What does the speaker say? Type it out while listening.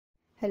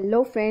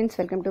Hello friends,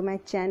 welcome to my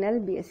channel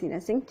BSc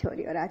nursing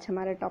theory. और आज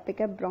हमारा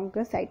टॉपिक है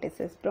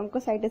ब्रोंकोसाइटिस।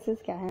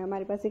 ब्रोंकोसाइटिस क्या है?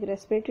 हमारे पास एक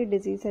रेस्पिरेटरी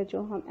डिजीज़ है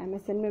जो हम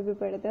एमएसएन में भी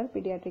पढ़ते हैं और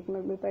पीडियाट्रिक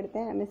में भी पढ़ते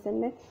हैं। एमएसएन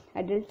में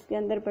एडल्ट्स के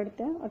अंदर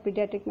पढ़ते हैं और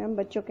पीडियाट्रिक में हम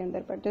बच्चों के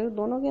अंदर पढ़ते हैं। तो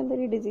दोनों के अंदर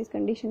ये डिजीज़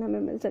कंडीशन हमें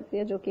मिल सकती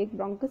है, जो कि एक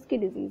ब्रोंकस की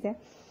डिजीज़ है।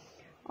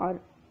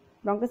 और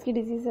ब्रोंकस की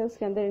डिजीज़ है,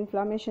 उसके अंदर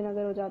इन्फ्लामेशन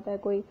अगर हो जाता है,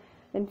 कोई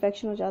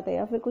इन्फेक्शन हो जाता है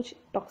या फिर कुछ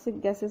टॉक्सिक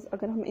गैसेस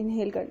अगर हम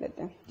इनहेल कर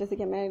लेते हैं, जैसे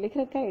कि मैंने लिख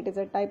रखा है, it is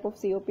a type of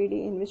COPD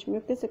in which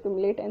mucus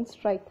accumulate and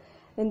strike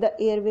in the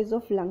Airways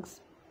of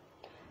lungs.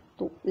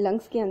 तो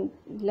लंग्स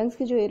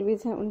के जो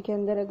एयरवेज हैं उनके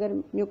अंदर अगर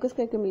म्यूकस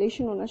का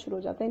एक्यूमुलेशन होना शुरू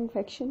हो जाता है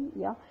इन्फेक्शन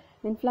या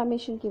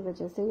इन्फ्लामेशन की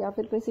वजह से या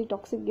फिर किसी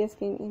टॉक्सिक गैस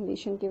के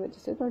इनहेलेशन की वजह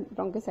से, तो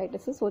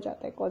ब्रोंकोसाइटिस हो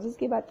जाता है। कॉजेज़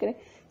की बात करें,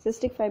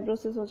 सिस्टिक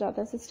फाइब्रोसिस हो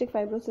जाता है। सिस्टिक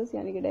फाइब्रोसिस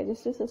यानी कि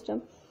डाइजेस्टिव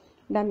सिस्टम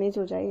डैमेज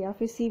हो जाए या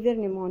फिर सीवियर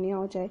निमोनिया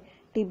हो जाए,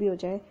 TB हो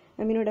जाए,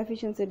 अमीनो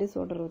डेफिशिएंसी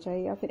डिसऑर्डर हो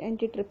जाए या फिर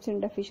एंटीट्रिप्सिन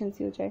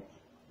डेफिशिएंसी हो जाए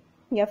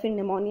या फिर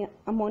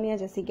अमोनिया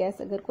जैसी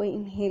गैस अगर कोई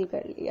इनहेल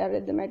कर ले या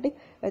रिदमेटिक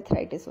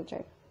आर्थराइटिस हो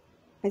जाए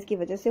इसकी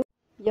वजह से,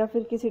 या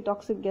फिर किसी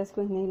टॉक्सिक गैस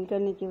को इनहेल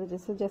करने की वजह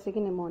से, जैसे कि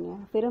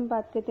निमोनिया। फिर हम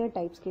बात करते हैं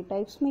टाइप्स की।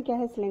 टाइप्स में क्या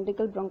है?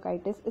 Cylindrical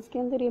bronchitis. इसके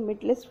अंदर ये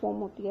मिडलिस्ट फॉर्म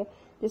होती है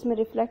जिसमें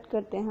रिफ्लेक्ट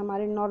करते हैं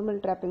हमारे नॉर्मल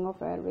ट्रैपिंग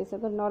ऑफ एयरवेज।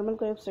 अगर नॉर्मल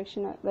कोई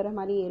ऑब्स्ट्रक्शन अगर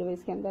हमारी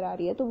एयरवेज के अंदर आ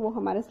रही है तो वो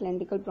हमारा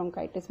सिलेंड्रिकल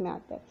ब्रोंकाइटिस में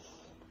आता है।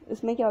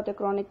 इसमें क्या होता है?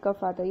 क्रॉनिक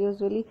कफ आता है।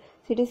 यूजुअली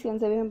CT स्कैन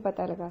से भी हम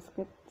पता लगा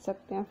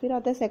सकते हैं। फिर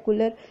आता है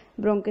सेकुलर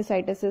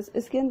ब्रोंकोसाइटिस।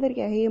 इसके अंदर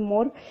क्या है? ये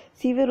मोर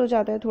सीवियर हो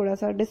जाता है, थोड़ा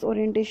सा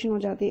डिसओरिएंटेशन हो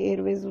जाती है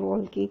एयरवेज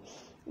वॉल की।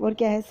 और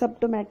क्या है?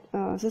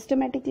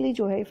 सिस्टमेटिकली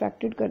जो है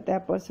इफेक्टेड करता है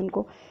पर्सन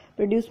को,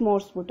 प्रोड्यूस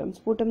मोर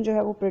स्पूटम जो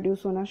है वो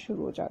प्रोड्यूस होना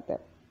शुरू हो जाता है।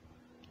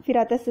 फिर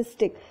आता है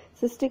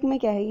सिस्टिक में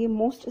क्या है? ये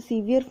मोस्ट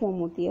सीवियर फॉर्म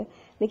होती है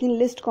लेकिन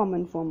लिस्ट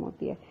कॉमन फॉर्म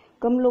होती है,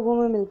 कम लोगों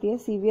में मिलती है,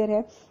 सीवियर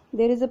है।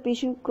 There is a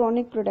patient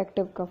chronic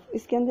productive कफ।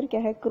 इसके अंदर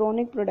क्या है?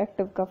 क्रॉनिक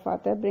प्रोडक्टिव कफ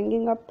आता है,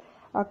 ब्रिंगिंग अप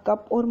अ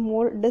कप और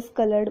मोर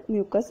डिसकलर्ड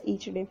म्यूकस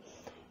ईच डे।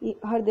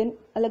 हर दिन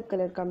अलग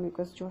कलर का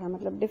म्यूकस जो है,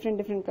 मतलब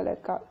डिफरेंट कलर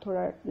का,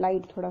 थोड़ा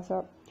लाइट थोड़ा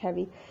सा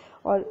हैवी।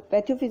 और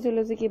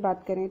पैथोफिजियोलॉजी की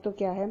बात करें तो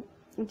क्या है?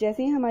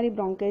 जैसे ही हमारी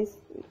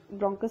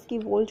ब्रोंकस की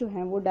वॉल जो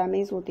है वो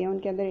डैमेज होती है,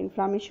 उनके अंदर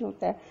इन्फ्लामेशन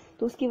होता है,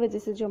 तो उसकी वजह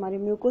से जो हमारी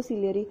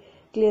म्यूकोसिलियरी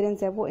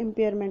क्लियरेंस है वो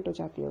इम्पेयरमेंट हो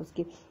जाती है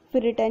उसकी।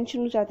 फिर रिटेंशन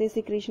हो जाती है,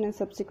 सिक्रेशन एंड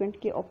सब्सिक्वेंट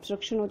की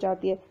ऑब्स्ट्रक्शन हो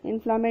जाती है,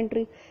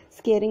 इन्फ्लामेटरी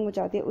स्केयरिंग हो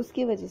जाती है।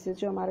 उसकी वजह से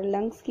जो हमारे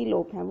लंग्स की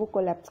लोब हैं वो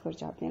कोलैप्स कर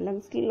जाते हैं।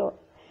 लंग्स की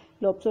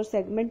लोब्स और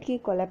सेगमेंट की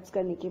कोलैप्स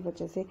करने की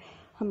वजह से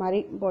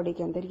हमारी बॉडी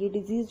के अंदर ये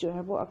डिजीज़ जो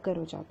है वो अकर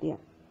हो जाती है।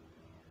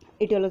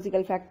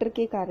 इटियोलॉजिकल फैक्टर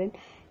के कारण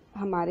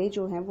हमारे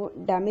जो हैं वो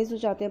डैमेज हो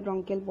जाते हैं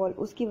ब्रोंकियल वॉल,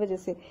 उसकी वजह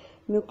से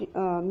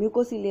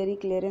म्यूकोसिलियरी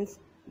क्लियरेंस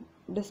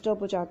डिस्टर्ब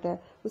हो जाता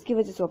है, उसकी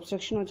वजह से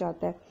ऑब्स्ट्रक्शन हो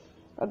जाता है।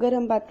 अगर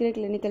हम बात करें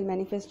क्लिनिकल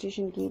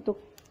मैनिफेस्टेशन की, तो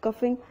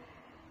coughing,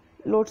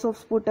 loads of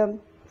sputum,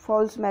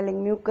 foul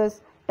smelling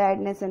mucus,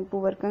 tiredness and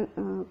poor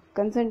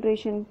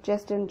concentration,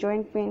 chest and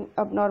joint pain,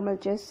 abnormal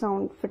chest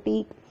sound,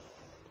 fatigue,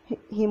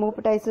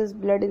 हीमोपेटाइसिस,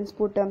 blood in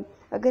sputum.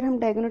 अगर हम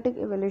डायग्नोस्टिक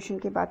इवैल्यूएशन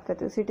की बात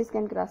करते हैं, CT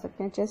स्कैन करा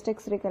सकते हैं, चेस्ट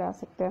एक्सरे करा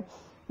सकते हैं,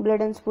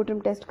 ब्लड एंड स्पूटम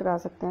टेस्ट करा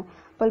सकते हैं,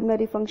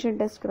 पल्मोनरी फंक्शन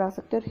टेस्ट करा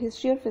सकते हैं, और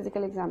हिस्ट्री और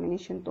फिजिकल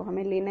एग्जामिनेशन तो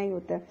हमें लेना ही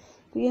होता है।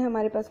 तो ये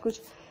हमारे पास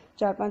कुछ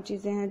 4-5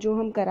 चीज़ें हैं जो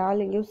हम करा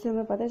लेंगे, उससे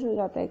हमें पता चल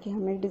जाता है कि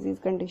हमें डिजीज़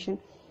कंडीशन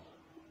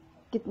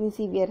कितनी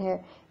सीवियर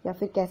है या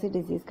फिर कैसी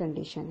डिजीज़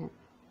कंडीशन है।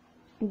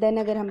 देन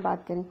अगर हम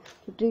बात करें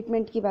तो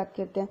ट्रीटमेंट की बात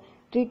करते हैं।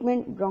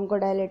 ट्रीटमेंट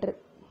ब्रोंकोडायलेटर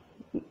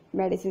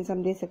मेडिसिन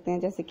हम दे सकते हैं,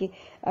 जैसे कि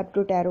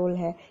एप्टोटेरोल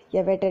है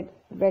या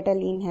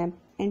वेटालिन है।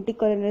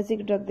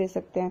 एंटीकोलिनर्जिक ड्रग दे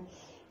सकते हैं।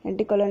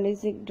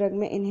 एंटीकोलिनर्जिक ड्रग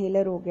में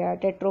इन्हेलर हो गया,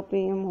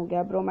 टेट्रोपियम हो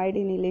गया, ब्रोमाइड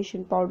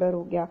इनहेलेशन पाउडर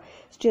हो गया,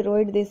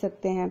 स्टेरॉइड दे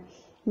सकते हैं,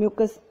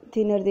 म्यूकस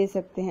थिनर दे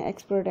सकते हैं,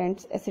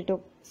 एक्सपोडेंट्स,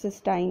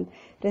 एसिटोसिस्टाइन,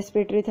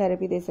 रेस्पिरेटरी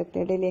थेरेपी दे सकते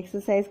हैं, डेली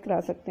एक्सरसाइज करा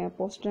सकते हैं,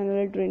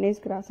 पोस्टरनल ड्रेनेज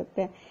करा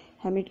सकते हैं,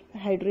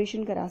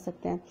 हाइड्रेशन करा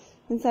सकते हैं।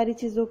 इन सारी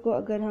चीज़ों को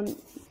अगर हम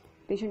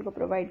पेशेंट को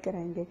प्रोवाइड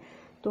कराएंगे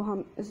तो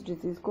हम इस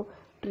डिजीज़ को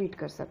ट्रीट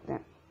कर सकते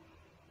हैं।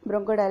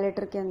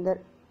 ब्रोंकोडायलेटर के अंदर,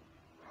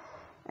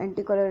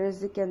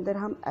 एंटीकोलिनर्जिक के अंदर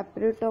हम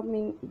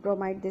एप्रेटोमाइन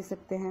ब्रोमाइड दे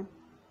सकते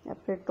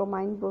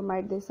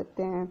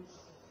हैं।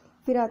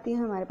 फिर आती है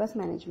हमारे पास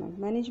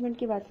मैनेजमेंट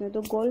की बात करें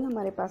तो गोल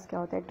हमारे पास क्या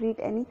होता है? Treat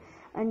any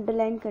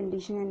underline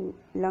condition and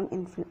lung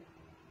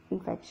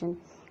infection.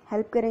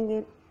 Help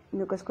करेंगे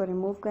म्यूकस को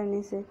रिमूव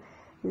करने से,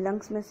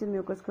 लंग्स में से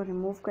म्यूकस को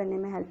रिमूव करने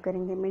में हेल्प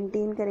करेंगे।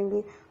 मेंटेन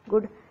करेंगे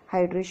गुड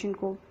हाइड्रेशन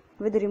को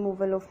with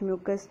removal of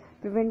mucus,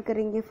 prevent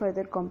करेंगे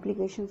फर्दर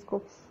कॉम्प्लिकेशंस को।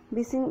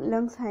 Basic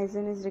lungs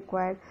hygiene is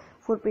required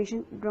for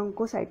patient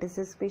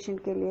ब्रोंकोसाइटिस। Patient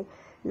के लिए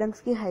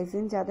लंग्स की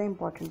हाइजीन ज़्यादा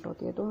इंपॉर्टेंट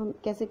होती है, तो हम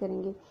कैसे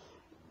करेंगे?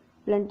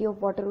 प्लेंटी ऑफ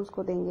वाटर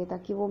उसको देंगे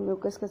ताकि वो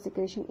म्यूकस का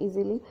सिक्रेशन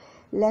इजीली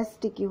लेस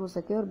स्टिकी हो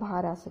सके और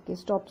बाहर आ सके।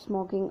 स्टॉप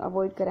स्मोकिंग,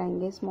 अवॉइड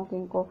कराएंगे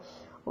स्मोकिंग को,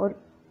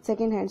 और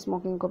सेकेंड हैंड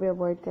स्मोकिंग को भी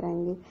अवॉइड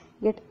कराएंगे।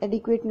 गेट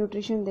एडिक्वेट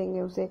न्यूट्रिशन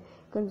देंगे उसे,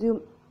 कंज्यूम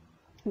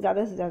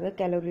ज़्यादा से ज़्यादा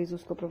कैलोरीज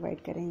उसको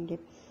प्रोवाइड करेंगे।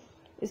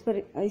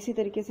 इसी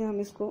तरीके से हम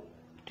इसको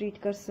ट्रीट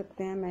कर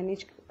सकते हैं,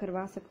 मैनेज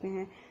करवा सकते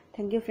हैं।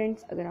 Thank you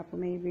friends. अगर आपको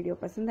मेरी वीडियो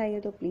पसंद आई है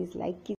तो प्लीज़ लाइक कीजिए।